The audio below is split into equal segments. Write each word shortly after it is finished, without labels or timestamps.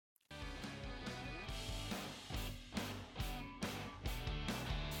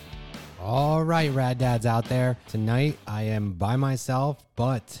All right, Rad Dads out there. Tonight, I am by myself,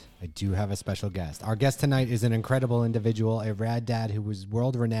 but I do have a special guest. Our guest tonight is an incredible individual, a Rad Dad who is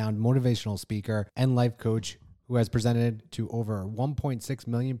world-renowned motivational speaker and life coach who has presented to over 1.6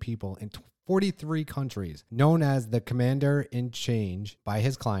 million people in 43 countries. Known as the Commander in Change by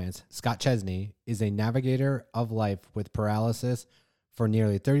his clients, Scott Chesney is a navigator of life with paralysis for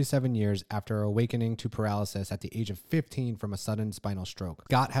nearly 37 years after awakening to paralysis at the age of 15 from a sudden spinal stroke.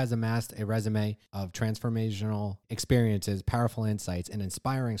 Scott has amassed a resume of transformational experiences, powerful insights, and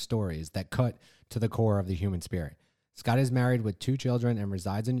inspiring stories that cut to the core of the human spirit. Scott is married with 2 children and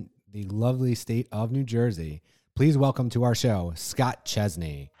resides in the lovely state of New Jersey. Please welcome to our show, Scott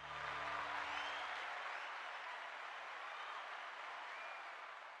Chesney.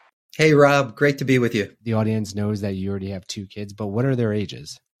 Hey, Rob. Great to be with you. The audience knows that you already have 2 kids, but what are their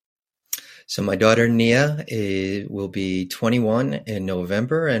ages? So my daughter, Nia, will be 21 in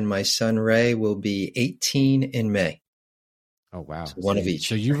November, and my son, Ray, will be 18 in May. Oh, wow. So one of each.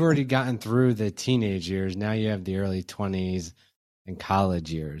 So you've already gotten through the teenage years. Now you have the early 20s and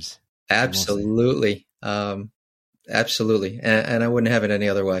college years. Absolutely. Absolutely. And I wouldn't have it any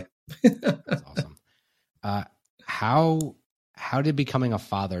other way. That's awesome. How did becoming a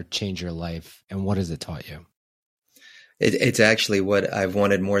father change your life, and what has it taught you? It's actually what I've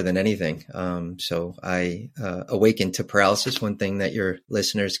wanted more than anything. So I awakened to paralysis. One thing that your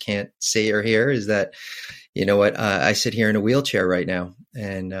listeners can't see or hear is that, you know what, I sit here in a wheelchair right now.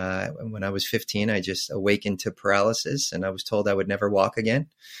 And when I was 15, I just awakened to paralysis, and I was told I would never walk again.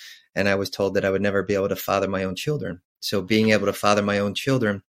 And I was told that I would never be able to father my own children. So being able to father my own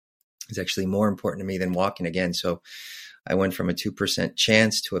children is actually more important to me than walking again. So I went from a 2%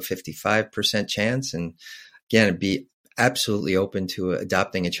 chance to a 55% chance. And again, I'd be absolutely open to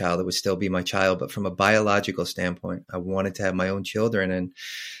adopting a child that would still be my child. But from a biological standpoint, I wanted to have my own children, and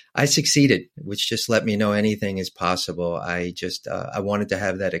I succeeded, which just let me know anything is possible. I wanted to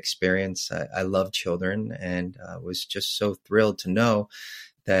have that experience. I love children, and was just so thrilled to know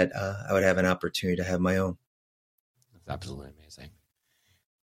that I would have an opportunity to have my own. That's absolutely amazing.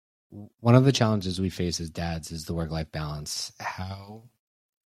 One of the challenges we face as dads is the work-life balance. How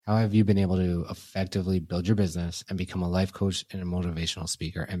have you been able to effectively build your business and become a life coach and a motivational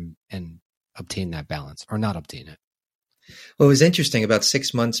speaker and obtain that balance, or not obtain it? Well, it was interesting. About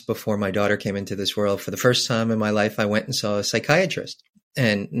 6 months before my daughter came into this world, for the first time in my life, I went and saw a psychiatrist.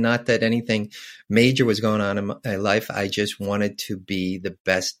 And not that anything major was going on in my life. I just wanted to be the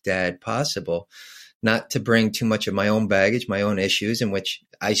best dad possible. Not to bring too much of my own baggage, my own issues, in which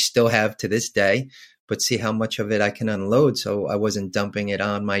I still have to this day, but see how much of it I can unload. So I wasn't dumping it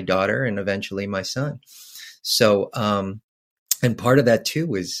on my daughter and eventually my son. So, and part of that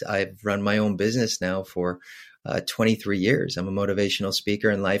too is I've run my own business now for 23 years. I'm a motivational speaker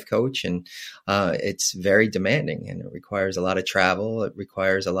and life coach, and it's very demanding, and it requires a lot of travel. It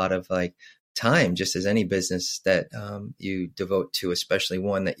requires a lot of time, just as any business that you devote to, especially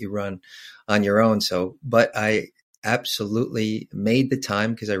one that you run on your own. So, but I absolutely made the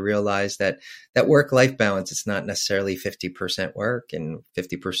time because I realized that work-life balance, it's not necessarily 50% work and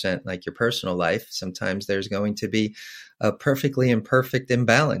 50% like your personal life. Sometimes there's going to be a perfectly imperfect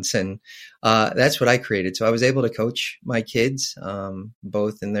imbalance. And that's what I created. So I was able to coach my kids,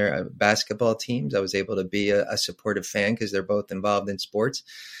 both in their basketball teams. I was able to be a supportive fan because they're both involved in sports.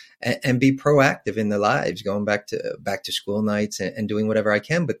 And be proactive in their lives, going back to school nights and doing whatever I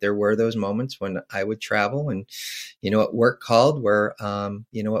can. But there were those moments when I would travel, and work called, where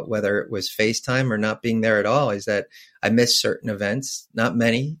whether it was FaceTime or not being there at all, is that I missed certain events. Not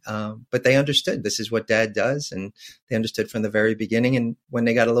many, but they understood this is what Dad does, and they understood from the very beginning. And when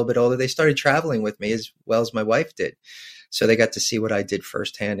they got a little bit older, they started traveling with me as well as my wife did, so they got to see what I did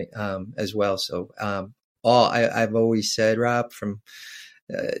firsthand as well. So I've always said, Rob, from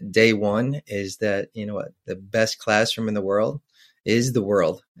day one, is that, the best classroom in the world is the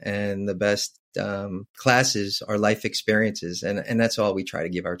world, and the best classes are life experiences. And that's all we try to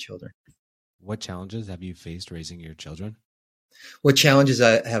give our children. What challenges have you faced raising your children? What challenges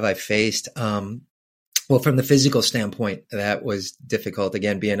have I faced? Well, from the physical standpoint, that was difficult.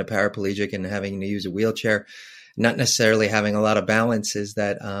 Again, being a paraplegic and having to use a wheelchair, not necessarily having a lot of balance, is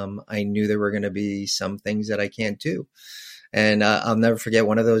that I knew there were going to be some things that I can't do. And I'll never forget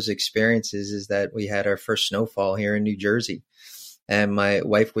one of those experiences is that we had our first snowfall here in New Jersey, and my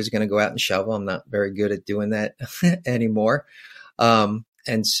wife was going to go out and shovel. I'm not very good at doing that anymore.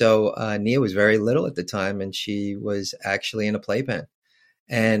 And so Nia was very little at the time, and she was actually in a playpen.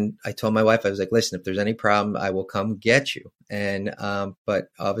 And I told my wife, I was like, listen, if there's any problem, I will come get you. And but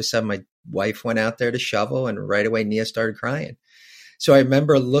all of a sudden, my wife went out there to shovel, and right away Nia started crying. So I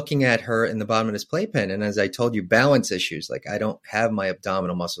remember looking at her in the bottom of this playpen. And as I told you, balance issues, like I don't have my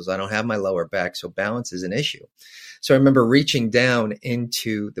abdominal muscles. I don't have my lower back. So balance is an issue. So I remember reaching down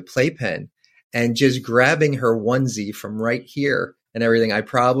into the playpen and just grabbing her onesie from right here and everything. I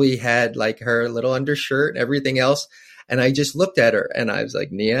probably had like her little undershirt and everything else. And I just looked at her and I was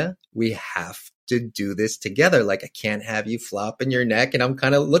like, Nia, we have to do this together. Like, I can't have you flopping your neck. And I'm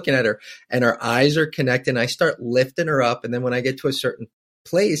kind of looking at her and our eyes are connected. And I start lifting her up. And then when I get to a certain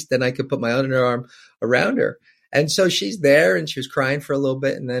place, then I could put my underarm around her. And so she's there and she was crying for a little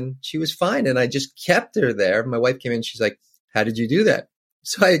bit and then she was fine. And I just kept her there. My wife came in. She's like, how did you do that?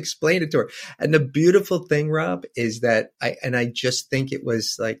 So I explained it to her. And the beautiful thing, Rob, is that I just think it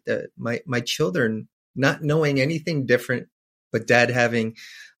was like my children not knowing anything different, but dad having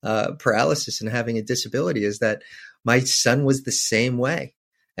paralysis and having a disability, is that my son was the same way.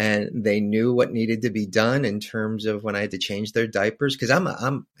 And they knew what needed to be done in terms of when I had to change their diapers, because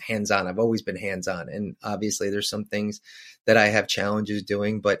I'm hands-on. I've always been hands-on. And obviously there's some things that I have challenges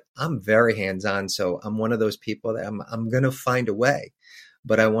doing, but I'm very hands-on. So I'm one of those people that I'm going to find a way,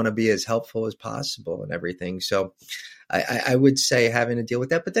 but I want to be as helpful as possible and everything. So I would say having to deal with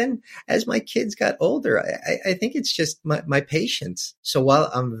that. But then as my kids got older, I think it's just my patience. So while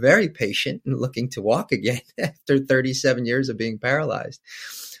I'm very patient and looking to walk again after 37 years of being paralyzed,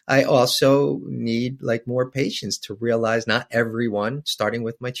 I also need like more patience to realize not everyone, starting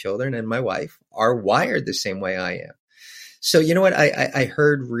with my children and my wife, are wired the same way I am. So you know what? I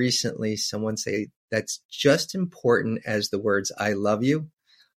heard recently someone say that's just important as the words "I love you"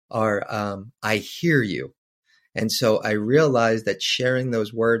 are "I hear you." And so I realized that sharing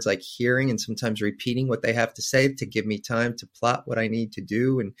those words, like hearing and sometimes repeating what they have to say to give me time to plot what I need to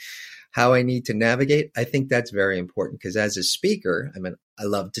do and how I need to navigate, I think that's very important, because as a speaker, I mean, I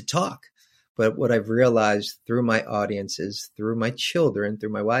love to talk. But what I've realized through my audiences, through my children,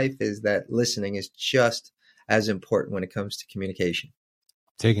 through my wife, is that listening is just as important when it comes to communication.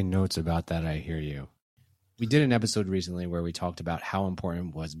 Taking notes about that, I hear you. We did an episode recently where we talked about how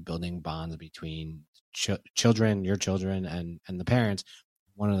important was building bonds between children, your children, and the parents.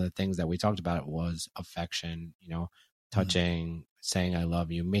 One of the things that we talked about was affection, touching, saying I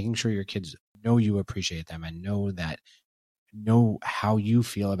love you, making sure your kids know you appreciate them and know how you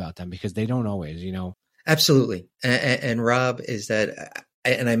feel about them, because they don't always, Absolutely. And Rob, is that,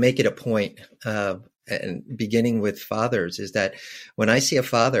 and I make it a point, and beginning with fathers, is that when I see a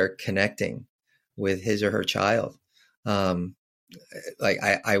father connecting with his or her child, like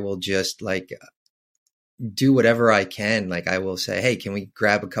I will just like do whatever I can. Like I will say, hey, can we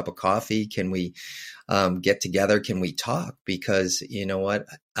grab a cup of coffee? Can we get together? Can we talk? Because you know what?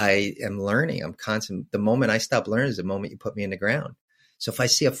 I am learning. I'm constant. The moment I stop learning is the moment you put me in the ground. So if I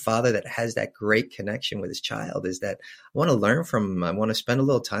see a father that has that great connection with his child, is that I want to learn from him. I want to spend a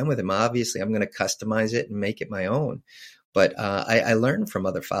little time with him. Obviously, I'm going to customize it and make it my own. But I learn from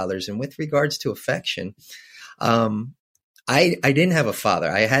other fathers. And with regards to affection, I didn't have a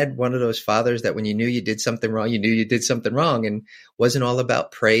father. I had one of those fathers that when you knew you did something wrong, you knew you did something wrong, and wasn't all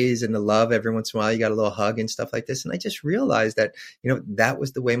about praise and the love. Every once in a while, you got a little hug and stuff like this. And I just realized that, that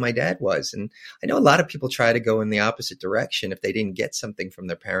was the way my dad was. And I know a lot of people try to go in the opposite direction if they didn't get something from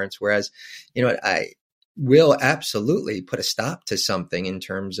their parents. Whereas, I will absolutely put a stop to something in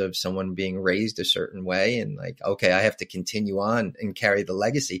terms of someone being raised a certain way and like, okay, I have to continue on and carry the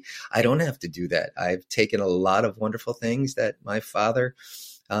legacy. I don't have to do that. I've taken a lot of wonderful things that my father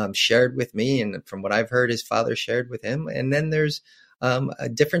shared with me, and from what I've heard, his father shared with him. And then there's a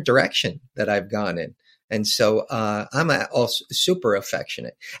different direction that I've gone in. And so I'm also super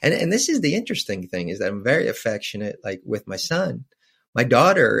affectionate. And this is the interesting thing, is that I'm very affectionate, like with my son. My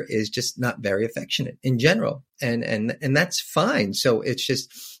daughter is just not very affectionate in general. And that's fine. So it's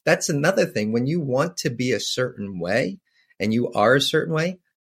just, that's another thing. When you want to be a certain way and you are a certain way,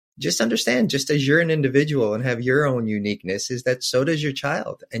 just understand, just as you're an individual and have your own uniqueness, is that so does your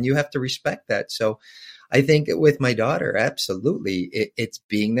child, and you have to respect that. So I think with my daughter, absolutely, it's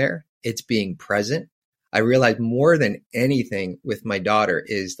being there. It's being present. I realized more than anything with my daughter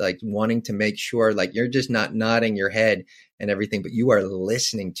is like wanting to make sure like you're just not nodding your head and everything, but you are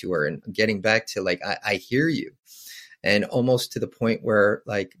listening to her and getting back to like, I hear you. And almost to the point where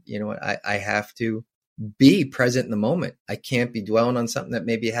like, I have to be present in the moment. I can't be dwelling on something that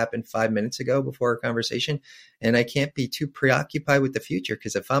maybe happened 5 minutes ago before a conversation. And I can't be too preoccupied with the future,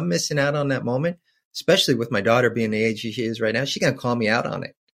 because if I'm missing out on that moment, especially with my daughter being the age she is right now, she's going to call me out on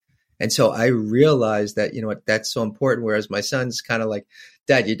it. And so I realized that, that's so important. Whereas my son's kind of like,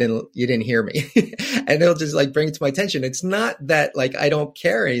 Dad, you didn't hear me. And they'll just like bring it to my attention. It's not that like I don't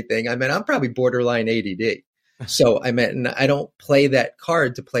care or anything. I mean, I'm probably borderline ADD. So I meant, and I don't play that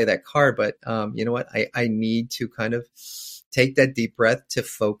card to play that card, but you know what? I need to kind of take that deep breath to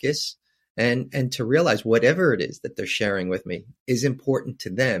focus and to realize whatever it is that they're sharing with me is important to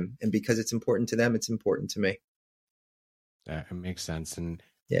them. And because it's important to them, it's important to me. That makes sense.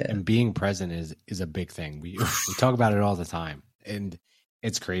 Yeah. And being present is a big thing. We talk about it all the time, and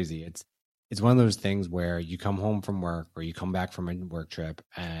it's crazy. It's one of those things where you come home from work or you come back from a work trip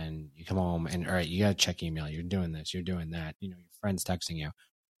and you come home and all right, you got to check email. You're doing this, you're doing that. You know, your friend's texting you.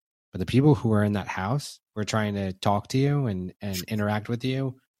 But the people who are in that house who are trying to talk to you and interact with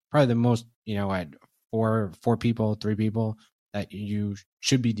you, probably the most, you know, at four people, 3 people that you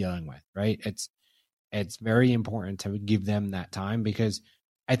should be dealing with, right? It's very important to give them that time, because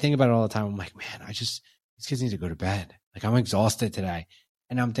I think about it all the time. I'm like, man, these kids need to go to bed. Like, I'm exhausted today.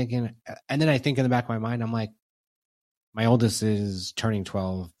 And I'm thinking, and then I think in the back of my mind, I'm like, my oldest is turning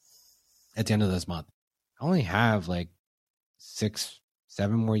 12 at the end of this month. I only have like 6,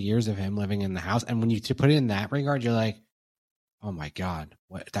 7 more years of him living in the house. And when you put it in that regard, you're like, oh my God,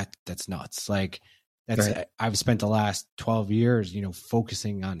 what that's nuts. Like, that's right. I've spent the last 12 years, you know,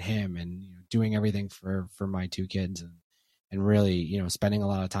 focusing on him and, you know, doing everything for my 2 kids and really, you know, spending a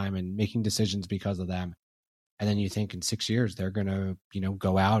lot of time and making decisions because of them. And then you think in 6 years, they're going to, you know,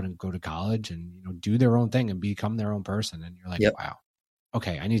 go out and go to college and, you know, do their own thing and become their own person. And you're like, yep. Wow,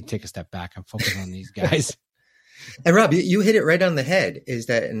 okay, I need to take a step back and focus on these guys. And Rob, you hit it right on the head,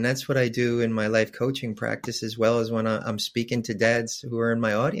 and that's what I do in my life coaching practice, as well as when I'm speaking to dads who are in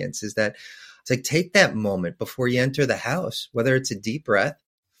my audience, is that it's like, take that moment before you enter the house, whether it's a deep breath,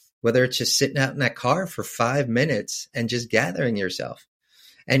 whether it's just sitting out in that car for 5 minutes and just gathering yourself.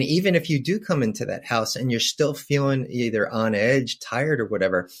 And even if you do come into that house and you're still feeling either on edge, tired or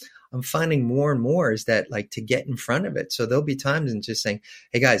whatever, I'm finding more and more is that, like, to get in front of it. So there'll be times and just saying,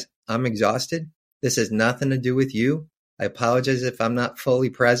 hey guys, I'm exhausted. This has nothing to do with you. I apologize if I'm not fully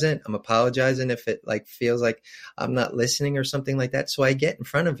present. I'm apologizing if it like feels like I'm not listening or something like that. So I get in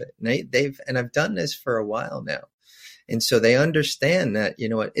front of it. And I've done this for a while now. And so they understand that, you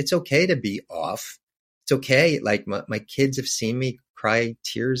know what, it's okay to be off. It's okay. Like my kids have seen me cry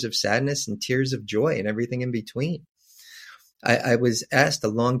tears of sadness and tears of joy and everything in between. I was asked a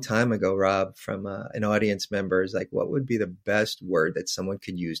long time ago, Rob, from an audience member, is like, what would be the best word that someone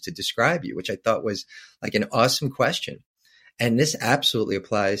could use to describe you? Which I thought was like an awesome question. And this absolutely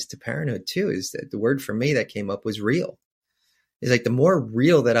applies to parenthood too, is that the word for me that came up was real. It's like, the more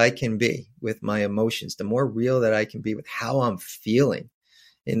real that I can be with my emotions, the more real that I can be with how I'm feeling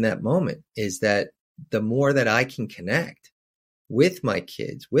in that moment, is that the more that I can connect with my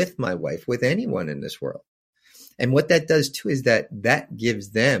kids, with my wife, with anyone in this world. And what that does too is that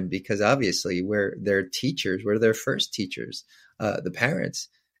gives them, because obviously we're their teachers, we're their first teachers, the parents.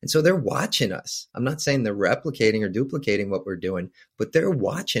 And so they're watching us. I'm not saying they're replicating or duplicating what we're doing, but they're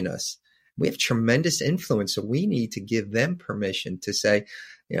watching us. We have tremendous influence. So we need to give them permission to say,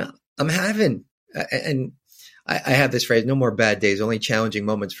 you know, I'm having, and I have this phrase, no more bad days, only challenging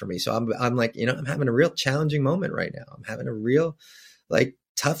moments for me. So I'm like, you know, I'm having a real challenging moment right now. I'm having a real like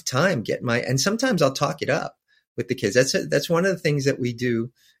tough time getting and sometimes I'll talk it up with the kids. That's one of the things that we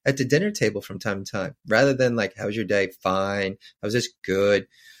do at the dinner table from time to time. Rather than like, how was your day? Fine. How was this? Good.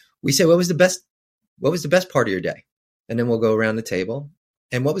 We say, what was the best part of your day? And then we'll go around the table.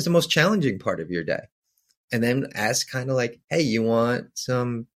 And what was the most challenging part of your day? And then ask kind of like, hey, you want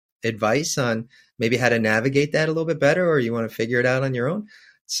some advice on maybe how to navigate that a little bit better, or you want to figure it out on your own?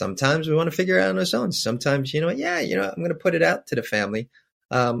 Sometimes we want to figure it out on our own. Sometimes, I'm going to put it out to the family.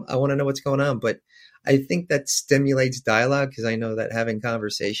 I want to know what's going on. But I think that stimulates dialogue, because I know that having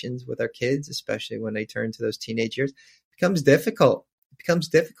conversations with our kids, especially when they turn to those teenage years, becomes difficult. It becomes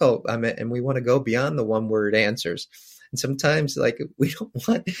difficult. And we want to go beyond the one-word answers. And sometimes, like, we don't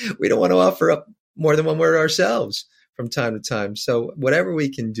want to offer up more than one word ourselves from time to time. So whatever we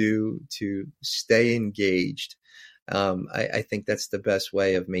can do to stay engaged, I think that's the best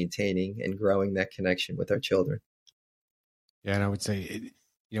way of maintaining and growing that connection with our children. Yeah, and I would say,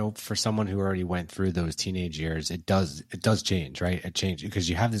 for someone who already went through those teenage years, it does change, right? It changes because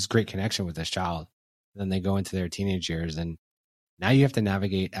you have this great connection with this child. Then they go into their teenage years, and now you have to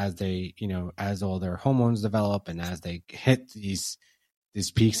navigate as they, as all their hormones develop and as they hit these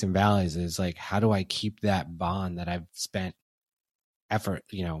peaks and valleys. Is like, how do I keep that bond that I've spent effort,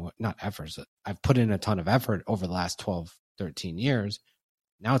 not efforts, I've put in a ton of effort over the last 12, 13 years.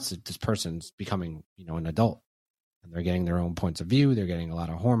 Now it's this person's becoming, an adult. And they're getting their own points of view. They're getting a lot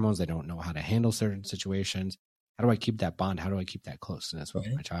of hormones. They don't know how to handle certain situations. How do I keep that bond? How do I keep that closeness with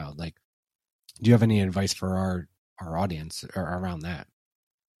my child? Like, do you have any advice for our audience or around that?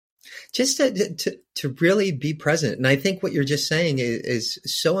 just to really be present. And I think what you're just saying is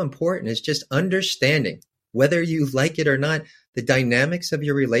so important, is just understanding whether you like it or not, the dynamics of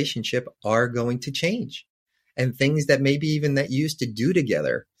your relationship are going to change, and things that maybe even that you used to do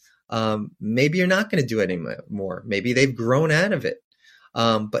together, maybe you're not going to do it anymore. Maybe they've grown out of it.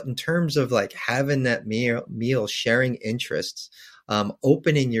 But in terms of like having that meal, sharing interests,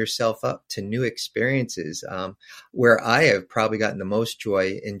 opening yourself up to new experiences, where I have probably gotten the most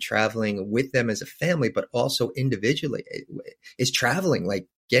joy in traveling with them as a family, but also individually, is traveling, like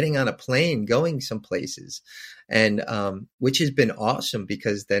getting on a plane, going some places, and which has been awesome,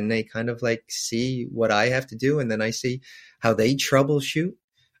 because then they kind of like see what I have to do, and then I see how they troubleshoot,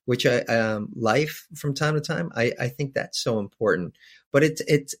 which life from time to time. I think that's so important. But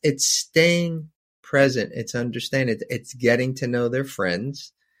it's staying present. It's understanding. It's getting to know their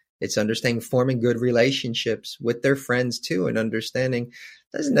friends. It's understanding, forming good relationships with their friends too, and understanding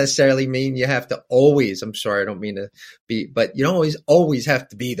doesn't necessarily mean you have to always, I'm sorry, I don't mean to be, but you don't always have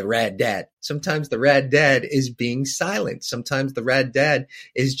to be the rad dad. Sometimes the rad dad is being silent. Sometimes the rad dad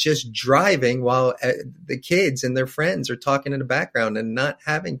is just driving while the kids and their friends are talking in the background, and not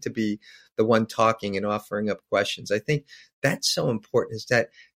having to be the one talking and offering up questions. I think that's so important, is that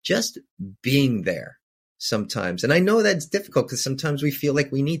just being there sometimes. And I know that's difficult, because sometimes we feel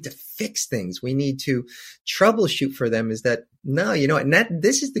like we need to fix things. We need to troubleshoot for them. Is that, no, you know, and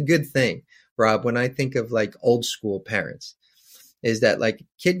this is the good thing, Rob, when I think of like old school parents, is that like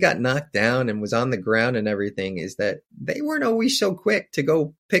kid got knocked down and was on the ground and everything, is that they weren't always so quick to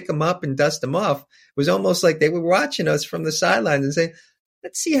go pick them up and dust them off. It was almost like they were watching us from the sidelines and saying,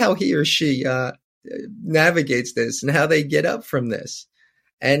 let's see how he or she navigates this and how they get up from this.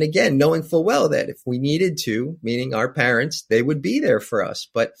 And again, knowing full well that if we needed to, meaning our parents, they would be there for us.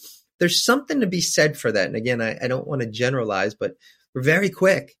 But there's something to be said for that. And again, I don't want to generalize, but we're very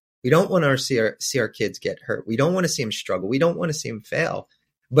quick. We don't want to see our kids get hurt. We don't want to see them struggle. We don't want to see them fail.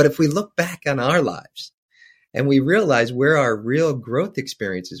 But if we look back on our lives and we realize where our real growth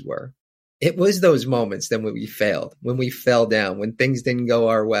experiences were, it was those moments then when we failed, when we fell down, when things didn't go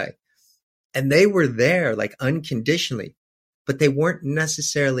our way. And they were there like unconditionally, but they weren't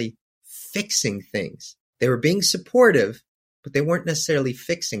necessarily fixing things. They were being supportive, but they weren't necessarily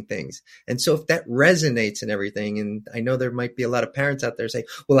fixing things. And so if that resonates and everything, and I know there might be a lot of parents out there saying,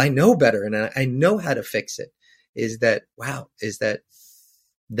 well, I know better and I know how to fix it, is that, wow, is that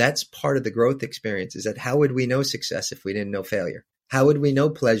that's part of the growth experience, is that how would we know success if we didn't know failure? How would we know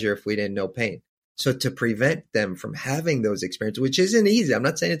pleasure if we didn't know pain? So to prevent them from having those experiences, which isn't easy, I'm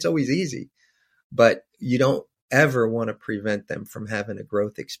not saying it's always easy, but you don't ever want to prevent them from having a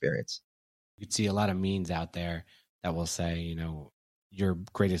growth experience. You could see a lot of memes out there that will say, you know, your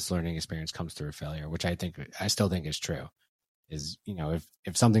greatest learning experience comes through failure, which I still think is true. Is, you know,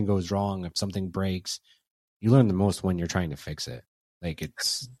 if something goes wrong, if something breaks, you learn the most when you're trying to fix it. Like,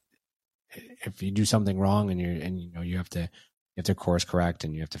 it's, if you do something wrong and you have to course correct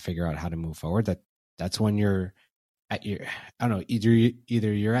and you have to figure out how to move forward, that's when you're at your, I don't know, either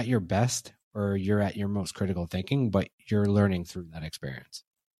you're at your best or you're at your most critical thinking, but you're learning through that experience.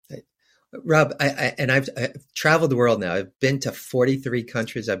 Rob, I've traveled the world now. I've been to 43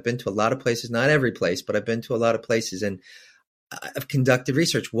 countries. I've been to a lot of places, not every place, but I've been to a lot of places, and I've conducted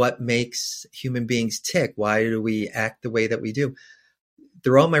research. What makes human beings tick? Why do we act the way that we do?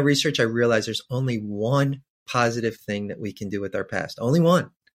 Through all my research, I realized there's only one positive thing that we can do with our past, only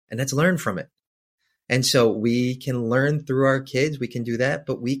one, and that's learn from it. And so we can learn through our kids. We can do that,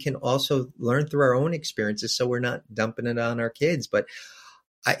 but we can also learn through our own experiences, so we're not dumping it on our kids. But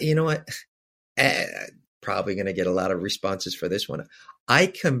you know what? Probably going to get a lot of responses for this one. I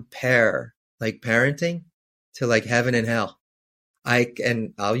compare like parenting to like heaven and hell.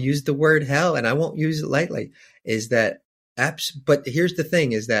 I'll use the word hell, and I won't use it lightly, is that but here's the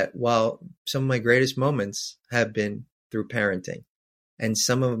thing, is that while some of my greatest moments have been through parenting, and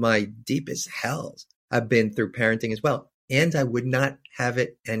some of my deepest hells have been through parenting as well, and I would not have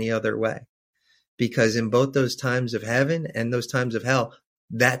it any other way, because in both those times of heaven and those times of hell,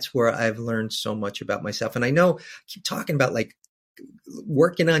 that's where I've learned so much about myself. And I know I keep talking about like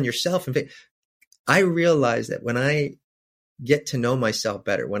working on yourself. And I realize that when I get to know myself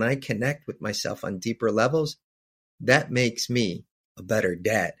better, when I connect with myself on deeper levels, that makes me a better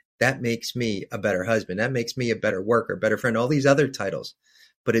dad. That makes me a better husband. That makes me a better worker, better friend, all these other titles.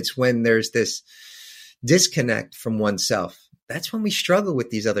 But it's when there's this disconnect from oneself, that's when we struggle with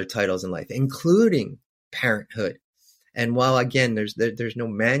these other titles in life, including parenthood. And while, again, there's no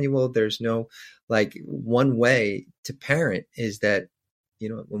manual, there's no like one way to parent, is that, you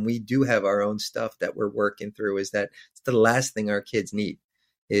know, when we do have our own stuff that we're working through, is that it's the last thing our kids need,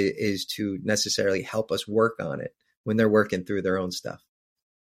 is to necessarily help us work on it when they're working through their own stuff.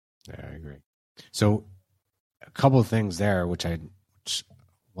 Yeah, I agree. So a couple of things there, which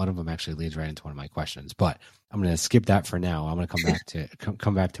one of them actually leads right into one of my questions, but I'm going to skip that for now. I'm going to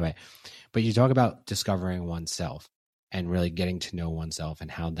come back to it. But you talk about discovering oneself and really getting to know oneself,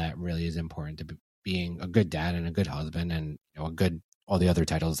 and how that really is important to being a good dad and a good husband, and all the other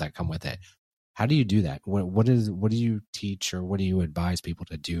titles that come with it. How do you do that? What do you teach, or what do you advise people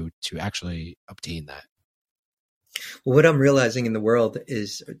to do to actually obtain that? Well, what I'm realizing in the world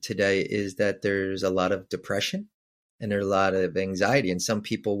today is that there's a lot of depression and there's a lot of anxiety, and some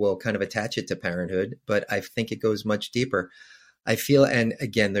people will kind of attach it to parenthood, but I think it goes much deeper. I feel, and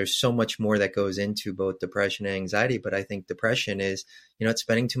again, there's so much more that goes into both depression and anxiety, but I think depression is, it's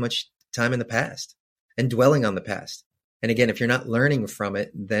spending too much time in the past and dwelling on the past. And again, if you're not learning from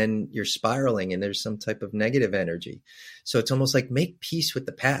it, then you're spiraling and there's some type of negative energy. So it's almost like make peace with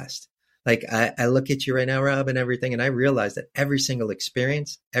the past. Like I look at you right now, Rob, and everything, and I realize that every single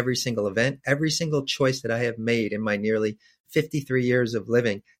experience, every single event, every single choice that I have made in my nearly 53 years of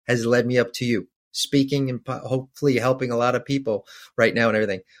living has led me up to you, speaking and hopefully helping a lot of people right now and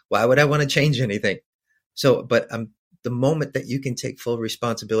everything. Why would I want to change anything? So, but the moment that you can take full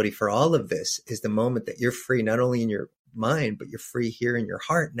responsibility for all of this is the moment that you're free, not only in your mind, but you're free here in your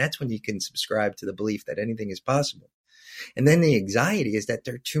heart. And that's when you can subscribe to the belief that anything is possible. And then the anxiety is that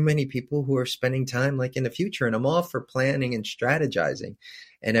there are too many people who are spending time like in the future, and I'm all for planning and strategizing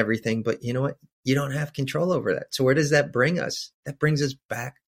and everything, but you know what? You don't have control over that. So where does that bring us? That brings us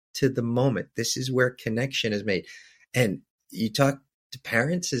back to the moment. This is where connection is made. And you talk to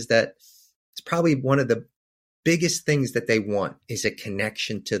parents, is that it's probably one of the biggest things that they want is a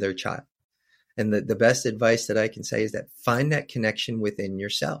connection to their child. And the best advice that I can say is that find that connection within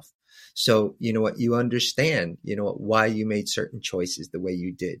yourself. So, you know what, you understand, why you made certain choices the way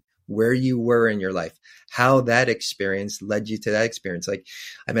you did, where you were in your life, how that experience led you to that experience. Like,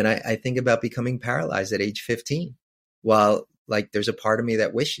 I think about becoming paralyzed at age 15. While like there's a part of me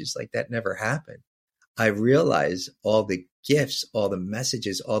that wishes like that never happened, I realize all the gifts, all the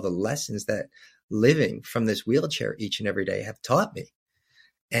messages, all the lessons that living from this wheelchair each and every day have taught me.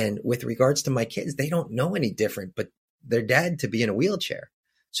 And with regards to my kids, they don't know any different, but their dad to be in a wheelchair.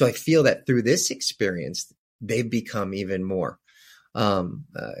 So I feel that through this experience, they've become even more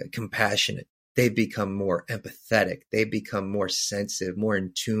compassionate. They've become more empathetic. They've become more sensitive, more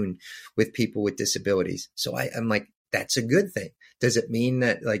in tune with people with disabilities. So I'm like, that's a good thing. Does it mean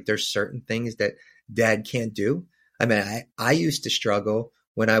that like there's certain things that dad can't do? I used to struggle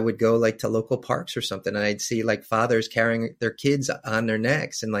when I would go like to local parks or something, and I'd see like fathers carrying their kids on their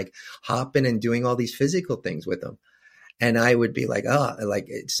necks and like hopping and doing all these physical things with them. And I would be like,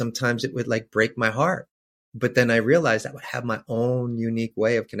 sometimes it would like break my heart. But then I realized I would have my own unique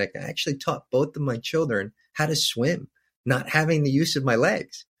way of connecting. I actually taught both of my children how to swim, not having the use of my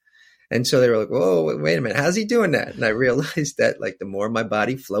legs. And so they were like, whoa, wait a minute, how's he doing that? And I realized that like the more my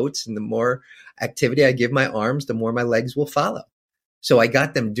body floats and the more activity I give my arms, the more my legs will follow. So I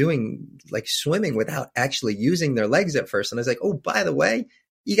got them doing like swimming without actually using their legs at first. And I was like, oh, by the way,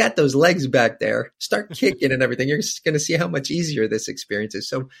 you got those legs back there, start kicking and everything. You're just going to see how much easier this experience is.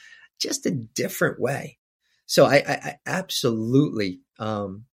 So just a different way. So I absolutely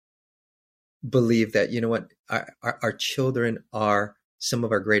believe that, you know what, our children are some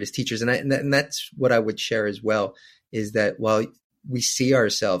of our greatest teachers. And that's what I would share as well, is that while we see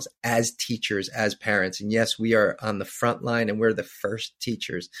ourselves as teachers, as parents, and yes, we are on the front line and we're the first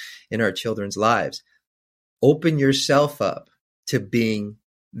teachers in our children's lives, open yourself up to being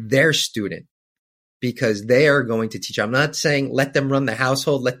their student, because they are going to teach. I'm not saying let them run the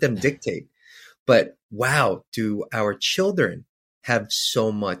household, let them dictate, but wow, do our children have so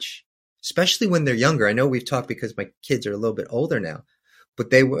much, especially when they're younger. I know we've talked because my kids are a little bit older now,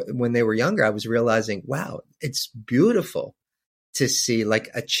 but when they were younger, I was realizing, wow, it's beautiful to see like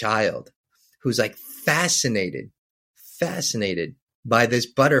a child who's like fascinated by this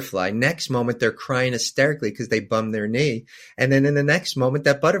butterfly. Next moment, they're crying hysterically because they bummed their knee. And then in the next moment,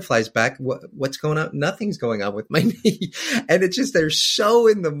 that butterfly's back. What's going on? Nothing's going on with my knee. And it's just, they're so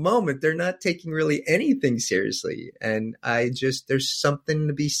in the moment. They're not taking really anything seriously. And there's something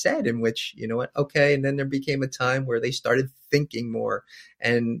to be said in which, you know what? Okay. And then there became a time where they started thinking more,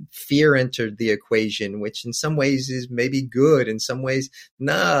 and fear entered the equation, which in some ways is maybe good. In some ways,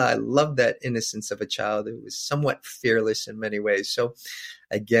 I love that innocence of a child who was somewhat fearless in many ways. So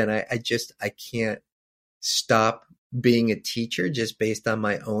again, I can't stop being a teacher just based on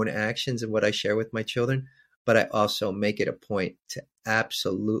my own actions and what I share with my children. But I also make it a point to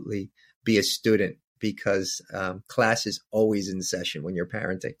absolutely be a student because class is always in session when you're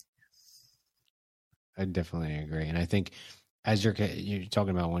parenting. I definitely agree. And I think as you're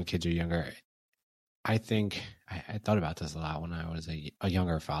talking about when kids are younger, I think I thought about this a lot when I was a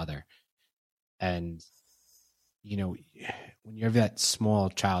younger father. And, you know, when you have that small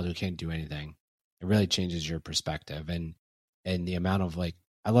child who can't do anything, it really changes your perspective. And the amount of, like,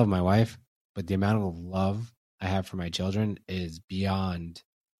 I love my wife, but the amount of love I have for my children is beyond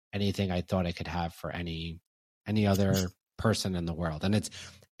anything I thought I could have for any other person in the world. And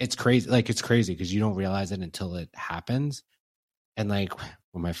it's crazy. Like, it's crazy because you don't realize it until it happens. And like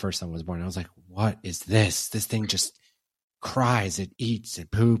when my first son was born, I was like, what is this? This thing just cries, it eats, it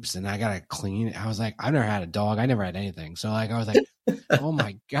poops, and I got to clean it. I was like, I've never had a dog. I never had anything. So like, I was like, oh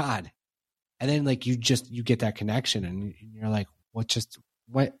my God. And then like, you get that connection and you're like, what just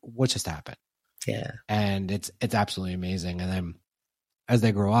happened? Yeah. And it's absolutely amazing. And then as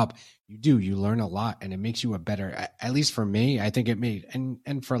they grow up, you learn a lot, and it makes you a better, at least for me, I think it made,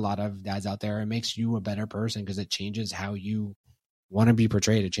 and for a lot of dads out there, it makes you a better person because it changes how you want to be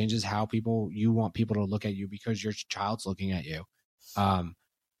portrayed. It changes how you want people to look at you because your child's looking at you.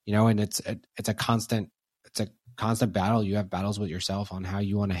 You know, and it's a constant battle. You have battles with yourself on how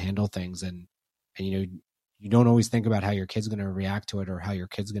you want to handle things. And you know, you don't always think about how your kid's going to react to it or how your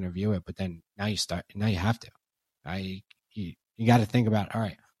kid's going to view it. But then now you have to, you got to think about, all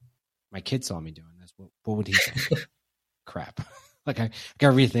right, my kid saw me doing this. What would he think? Crap. Like I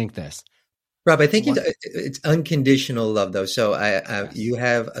got to rethink this. Rob, I think it's unconditional love, though. So yes. You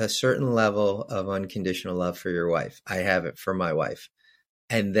have a certain level of unconditional love for your wife. I have it for my wife.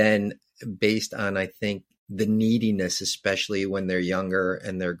 And then based on, I think, the neediness, especially when they're younger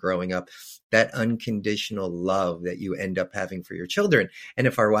and they're growing up, that unconditional love that you end up having for your children. And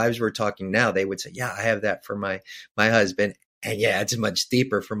if our wives were talking now, they would say, yeah, I have that for my husband. And yeah, it's much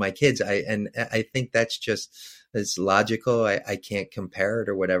deeper for my kids. I think that's just, it's logical. I can't compare it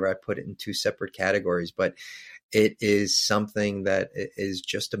or whatever. I put it in two separate categories, but it is something that is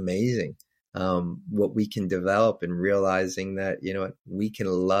just amazing. What we can develop in realizing that, you know, we can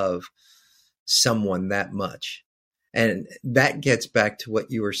love someone that much. And that gets back to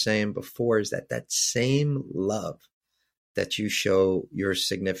what you were saying before, is that same love that you show your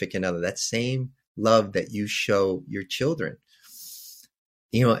significant other, that same love that you show your children,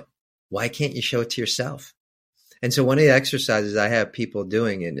 you know, why can't you show it to yourself? And so one of the exercises I have people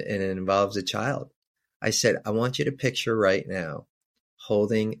doing, and it involves a child, I said, I want you to picture right now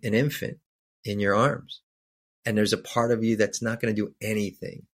holding an infant in your arms. And there's a part of you that's not going to do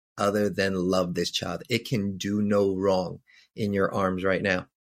anything other than love this child. It can do no wrong in your arms right now.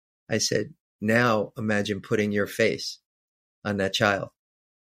 I said, now imagine putting your face on that child.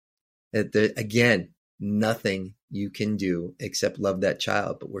 Again, nothing you can do except love that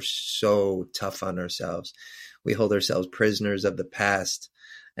child. But we're so tough on ourselves. We hold ourselves prisoners of the past.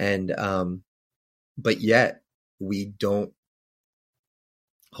 And, but yet we don't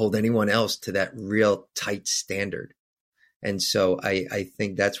hold anyone else to that real tight standard. And so I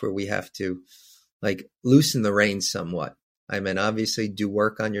think that's where we have to like loosen the reins somewhat. I mean, obviously do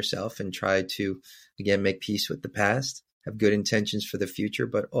work on yourself and try to, again, make peace with the past, have good intentions for the future,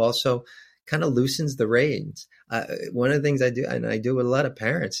 but also kind of loosens the reins. One of the things I do, and I do with a lot of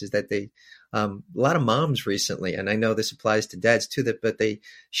parents, is that a lot of moms recently, and I know this applies to dads too, but they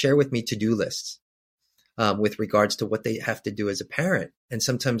share with me to-do lists with regards to what they have to do as a parent. And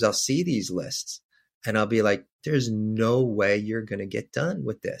sometimes I'll see these lists and I'll be like, there's no way you're going to get done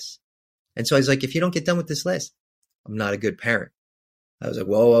with this. And so I was like, if you don't get done with this list, I'm not a good parent. I was like,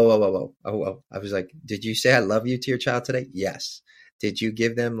 whoa. I was like, did you say I love you to your child today? Yes. Did you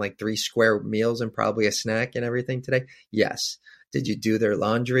give them like 3 square meals and probably a snack and everything today? Yes. Did you do their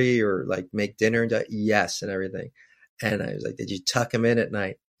laundry or like make dinner? Yes. And everything. And I was like, did you tuck them in at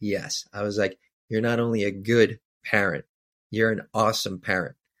night? Yes. I was like, you're not only a good parent, you're an awesome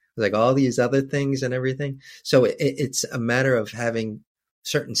parent. Like all these other things and everything. So it's a matter of having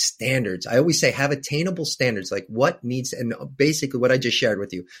certain standards. I always say have attainable standards, like what needs, and basically what I just shared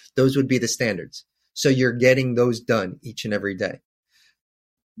with you, those would be the standards. So you're getting those done each and every day.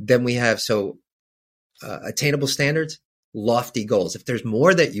 Then we have, attainable standards, lofty goals. If there's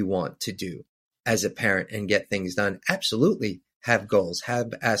more that you want to do as a parent and get things done, absolutely have goals,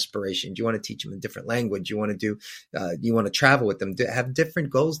 have aspirations. You want to teach them a different language. You want to do, you want to travel with them, have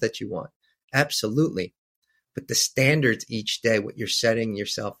different goals that you want. Absolutely. But the standards each day, what you're setting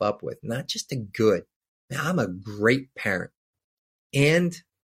yourself up with, not just a good, man, I'm a great parent and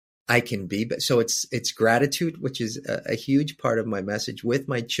I can be, but so it's gratitude, which is a huge part of my message with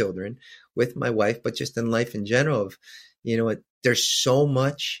my children, with my wife, but just in life in general of, you know what, there's so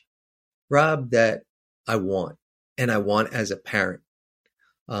much, Rob, that I want, and I want as a parent.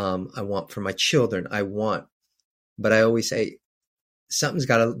 I want for my children. But I always say something's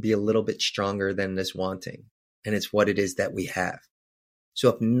got to be a little bit stronger than this wanting. And it's what it is that we have. So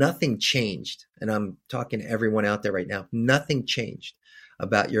if nothing changed, and I'm talking to everyone out there right now, nothing changed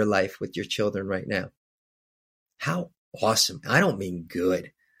about your life with your children right now, how awesome. I don't mean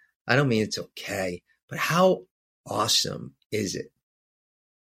good. I don't mean it's okay, but how awesome is it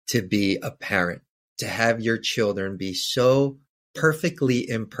to be a parent, to have your children be so perfectly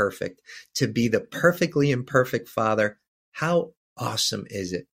imperfect, to be the perfectly imperfect father? How awesome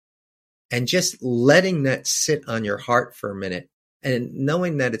is it? And just letting that sit on your heart for a minute and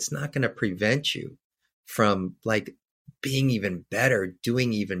knowing that it's not going to prevent you from like being even better,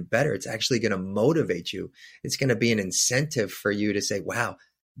 doing even better. It's actually going to motivate you. It's going to be an incentive for you to say, wow,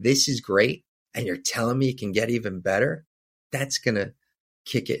 this is great. And you're telling me it can get even better. That's going to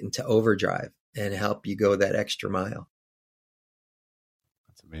kick it into overdrive and help you go that extra mile.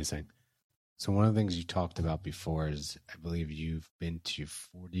 That's amazing. So one of the things you talked about before is, I believe you've been to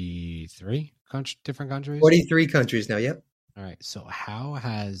 43 different countries? 43 countries now, yep. All right. So how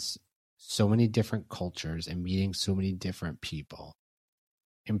has so many different cultures and meeting so many different people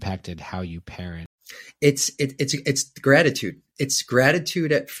impacted how you parent? It's gratitude. It's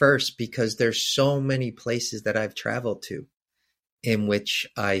gratitude at first because there's so many places that I've traveled to in which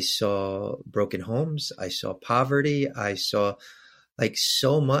I saw broken homes, I saw poverty, I saw like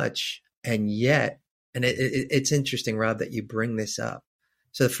so much. And yet, and it's interesting, Rob, that you bring this up.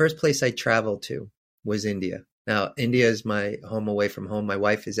 So the first place I traveled to was India. Now, India is my home away from home. My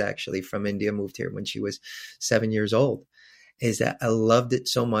wife is actually from India, moved here when she was 7 years old. Is that I loved it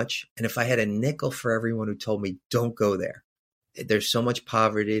so much. And if I had a nickel for everyone who told me, don't go there. There's so much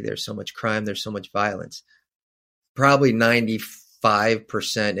poverty. There's so much crime. There's so much violence. Probably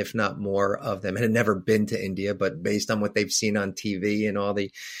 95%, if not more of them had never been to India, but based on what they've seen on TV and all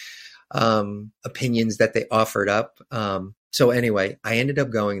the opinions that they offered up. So anyway, I ended up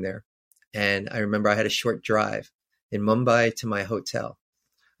going there. And I remember I had a short drive in Mumbai to my hotel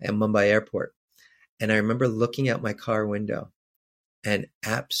at Mumbai airport. And I remember looking out my car window and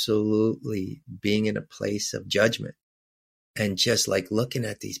absolutely being in a place of judgment and just like looking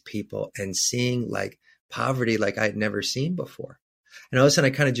at these people and seeing like poverty like I'd never seen before. And all of a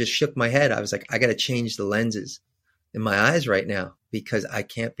sudden I kind of just shook my head. I was like, I got to change the lenses in my eyes right now because I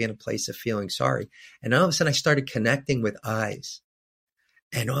can't be in a place of feeling sorry. And all of a sudden I started connecting with eyes.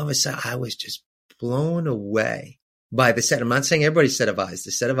 And all of a sudden I was just blown away by the set. I'm not saying everybody's set of eyes,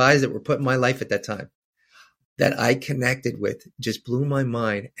 the set of eyes that were put in my life at that time that I connected with just blew my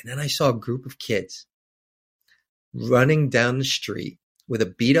mind. And then I saw a group of kids running down the street with a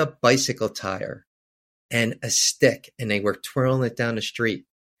beat up bicycle tire and a stick, and they were twirling it down the street.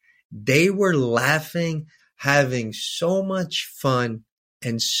 They were laughing, having so much fun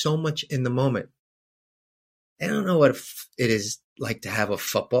and so much in the moment. I don't know what it is like to have a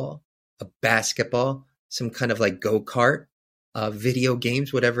football, a basketball, some kind of like go-kart, video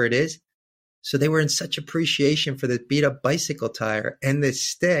games, whatever it is. So they were in such appreciation for the beat up bicycle tire and this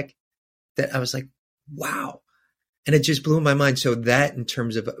stick that I was like, wow. And it just blew my mind. So that in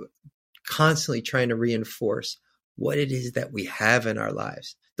terms of constantly trying to reinforce what it is that we have in our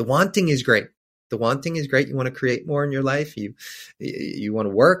lives. The wanting is great. The wanting is great. You want to create more in your life. You want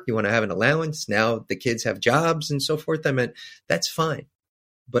to work. You want to have an allowance. Now the kids have jobs and so forth. I mean, that's fine.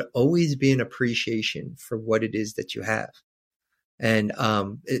 But always be an appreciation for what it is that you have. And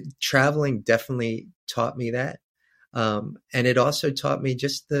traveling definitely taught me that. And it also taught me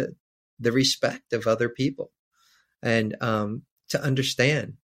just the respect of other people. And to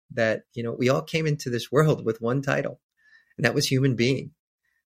understand that, you know, we all came into this world with one title, and that was human being.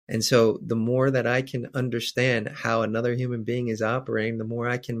 And so the more that I can understand how another human being is operating, the more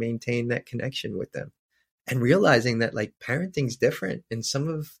I can maintain that connection with them. And realizing that like parenting's different in some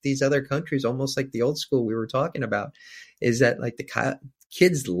of these other countries, almost like the old school we were talking about, is that like the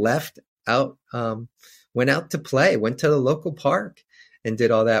kids left out, went out to play, went to the local park and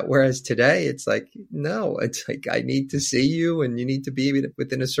did all that. Whereas today it's like, no, it's like, I need to see you and you need to be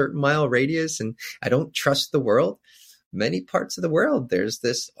within a certain mile radius. And I don't trust the world. Many parts of the world, there's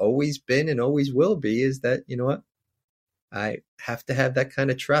this always been and always will be is that, you know what, I have to have that kind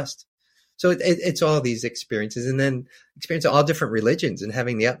of trust. So it's all these experiences, and then experiencing all different religions and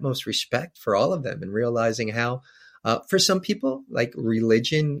having the utmost respect for all of them and realizing how, for some people, like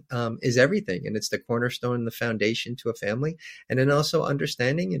religion is everything, and it's the cornerstone and the foundation to a family. And then also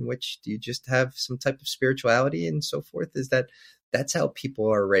understanding in which you just have some type of spirituality and so forth, is that that's how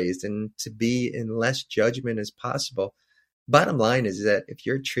people are raised, and to be in less judgment as possible. bottom line is that if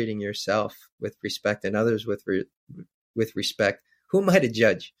you're treating yourself with respect and others with respect, who am I to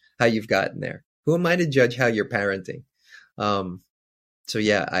judge how you've gotten there? Who am I to judge how you're parenting? So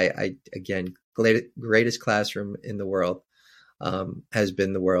yeah, I again, greatest classroom in the world has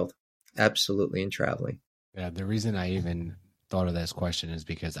been the world, absolutely, in traveling. Yeah, the reason I even thought of this question is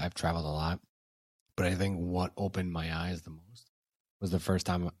because I've traveled a lot, but I think what opened my eyes the most was the first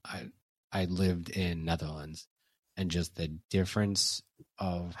time I lived in Netherlands, and just the difference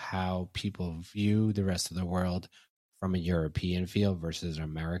of how people view the rest of the world from a European feel versus an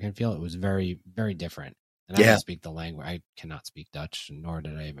American feel. It was very, very different. And I don't speak the language. I cannot speak Dutch, nor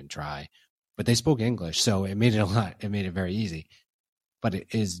did I even try. But they spoke English, so it made it very easy. But it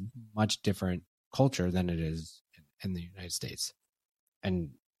is much different culture than it is in the United States.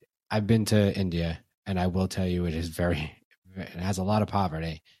 And I've been to India, and I will tell you, it has a lot of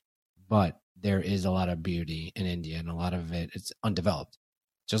poverty, but there is a lot of beauty in India, and a lot of it's undeveloped.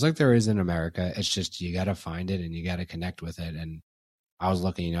 Just like there is in America. It's just you got to find it and you got to connect with it. And I was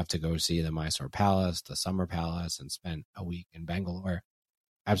lucky enough to go see the Mysore Palace, the Summer Palace, and spent a week in Bangalore.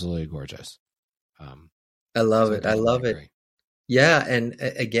 Absolutely gorgeous. I love it. I love it. Yeah, and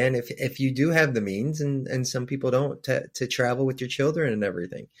again, if you do have the means, and some people don't, to travel with your children and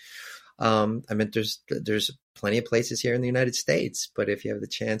everything. I mean, there's plenty of places here in the United States, but if you have the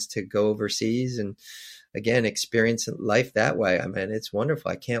chance to go overseas and again experience life that way, I mean, it's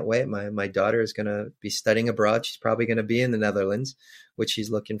wonderful. I can't wait. My daughter is going to be studying abroad. She's probably going to be in the Netherlands, which she's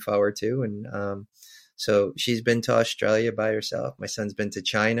looking forward to, and so she's been to Australia by herself. My son's been to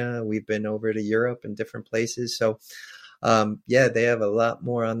China. We've been over to Europe and different places. So yeah, they have a lot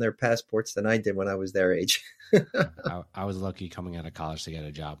more on their passports than I did when I was their age. I was lucky coming out of college to get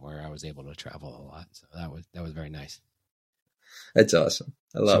a job where I was able to travel a lot. So that was very nice. That's awesome.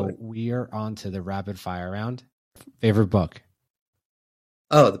 I love it. We are on to the rapid fire round. Favorite book?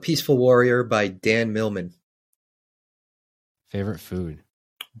 Oh, The Peaceful Warrior by Dan Millman. Favorite food?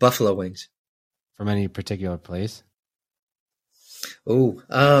 Buffalo wings. From any particular place? Oh,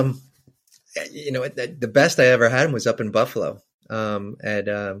 the best I ever had was up in Buffalo at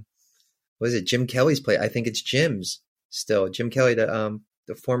was it Jim Kelly's place? I think it's Jim's still. Jim Kelly, the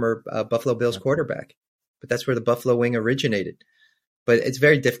former Buffalo Bills quarterback. But that's where the buffalo wing originated. But it's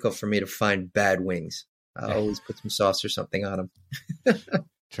very difficult for me to find bad wings. I always put some sauce or something on them.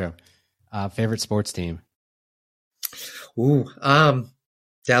 True. Favorite sports team? Ooh,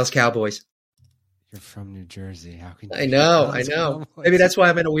 Dallas Cowboys. You're from New Jersey. How can you? I know. Cowboys? Maybe that's why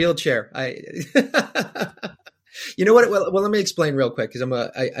I'm in a wheelchair. You know what? Well, let me explain real quick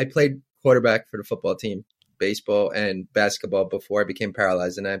because I played quarterback for the football team, baseball and basketball before I became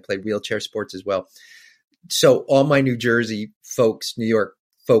paralyzed, and I played wheelchair sports as well. So all my New Jersey folks, New York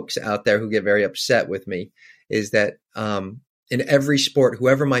folks out there who get very upset with me is that in every sport,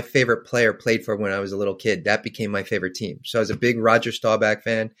 whoever my favorite player played for when I was a little kid, that became my favorite team. So I was a big Roger Staubach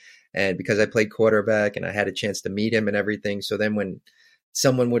fan, and because I played quarterback and I had a chance to meet him and everything. So then when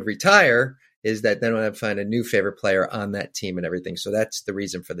someone would retire, is that then I'd find a new favorite player on that team and everything. So that's the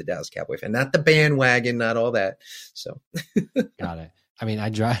reason for the Dallas Cowboys, and not the bandwagon, not all that. So got it. I mean,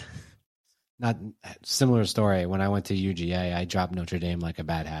 not similar story. When I went to UGA, I dropped Notre Dame like a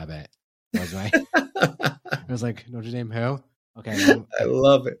bad habit. That was right. It was like, Notre Dame who? Okay. I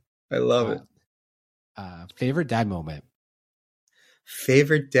love it. I love it. Favorite dad moment?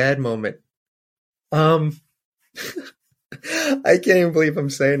 Favorite dad moment? I can't even believe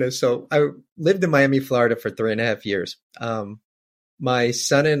I'm saying this. So I lived in Miami, Florida for 3.5 years. My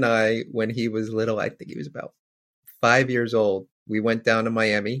son and I, when he was little, I think he was about 5 years old, we went down to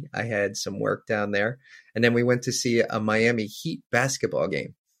Miami. I had some work down there. And then we went to see a Miami Heat basketball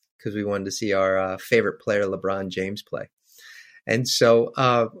game because we wanted to see our favorite player, LeBron James, play. And so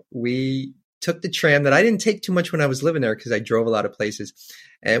we took the tram that I didn't take too much when I was living there because I drove a lot of places.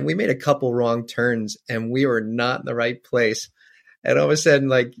 And we made a couple wrong turns and we were not in the right place. And all of a sudden,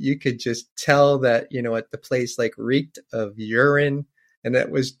 like, you could just tell that, the place like reeked of urine and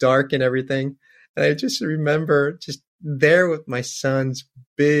it was dark and everything. And I just remember just there with my son's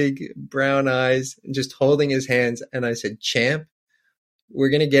big brown eyes and just holding his hands. And I said, "Champ, we're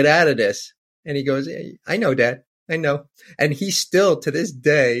going to get out of this." And he goes, "Hey, I know, Dad. I know." And he still to this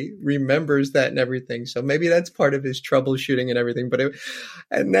day remembers that and everything. So maybe that's part of his troubleshooting and everything.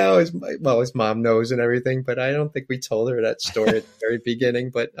 And now his mom knows and everything, but I don't think we told her that story at the very beginning.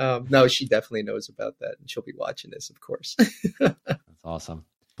 But no, she definitely knows about that. And she'll be watching this, of course. That's awesome.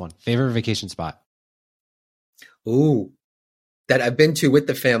 One favorite vacation spot? Ooh, that I've been to with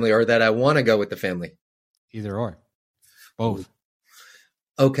the family or that I want to go with the family? Either or. Both.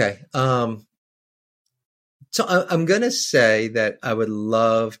 Okay. So I'm going to say that I would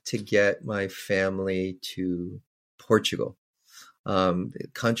love to get my family to Portugal.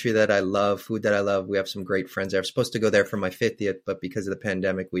 Country that I love, food that I love. We have some great friends there. I was supposed to go there for my 50th, but because of the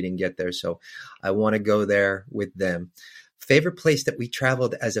pandemic, we didn't get there. So I want to go there with them. Favorite place that we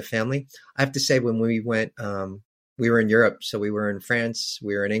traveled as a family? I have to say when we went, we were in Europe. So we were in France,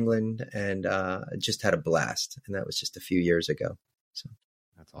 we were in England, and just had a blast. And that was just a few years ago. So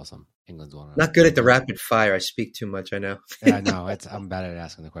That's awesome. England's one of not good at the rapid fire. I speak too much, I know. Yeah, no, I'm bad at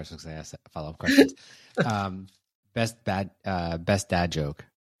asking the questions because I ask follow-up questions. Best dad joke.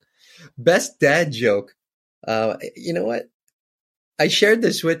 Best dad joke. You know what? I shared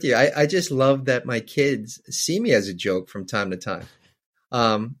this with you. I just love that my kids see me as a joke from time to time.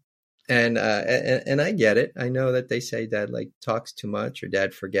 And I get it. I know that they say dad like talks too much or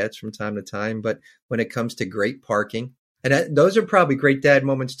dad forgets from time to time. But when it comes to great parking, and those are probably great dad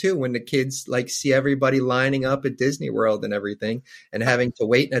moments too, when the kids like see everybody lining up at Disney World and everything and having to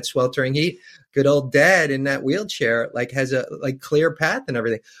wait in that sweltering heat. Good old dad in that wheelchair, like has a like clear path and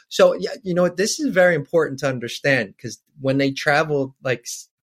everything. So yeah, you know what? This is very important to understand because when they travel like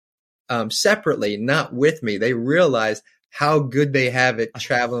separately, not with me, they realize how good they have it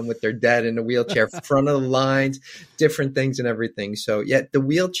traveling with their dad in a wheelchair, front of the lines, different things and everything. So yeah, the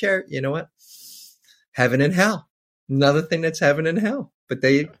wheelchair, you know what? Heaven and hell. Another thing that's heaven and hell, but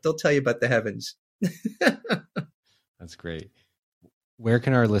they'll tell you about the heavens. That's great. Where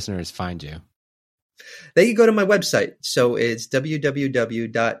can our listeners find you? They can go to my website. So it's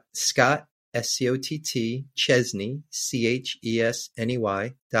www.scott, SCOTT, Chesney,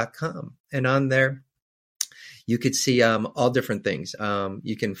 CHESNEY.com. And on there, you could see all different things.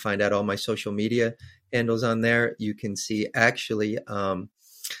 You can find out all my social media handles on there. You can see actually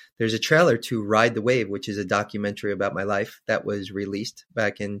there's a trailer to Ride the Wave, which is a documentary about my life that was released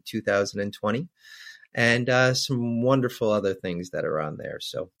back in 2020, and some wonderful other things that are on there.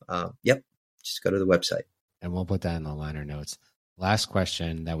 So, yep, just go to the website. And we'll put that in the liner notes. Last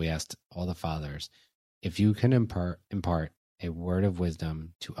question that we asked all the fathers. If you can impart a word of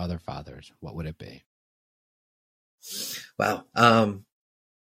wisdom to other fathers, what would it be? Wow. And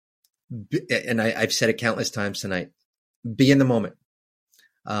I've said it countless times tonight. Be in the moment.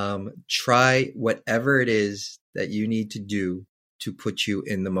 Try whatever it is that you need to do to put you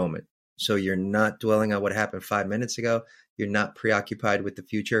in the moment. So you're not dwelling on what happened 5 minutes ago. You're not preoccupied with the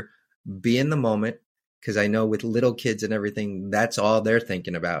future. Be in the moment. Because I know with little kids and everything, that's all they're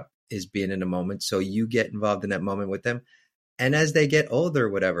thinking about is being in the moment. So you get involved in that moment with them. And as they get older,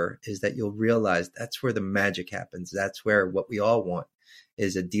 whatever, is that you'll realize that's where the magic happens. That's where what we all want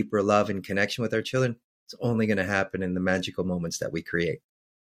is a deeper love and connection with our children. It's only going to happen in the magical moments that we create.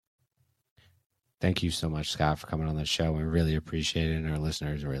 Thank you so much, Scott, for coming on the show. We really appreciate it, and our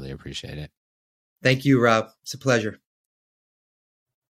listeners really appreciate it. Thank you, Rob. It's a pleasure.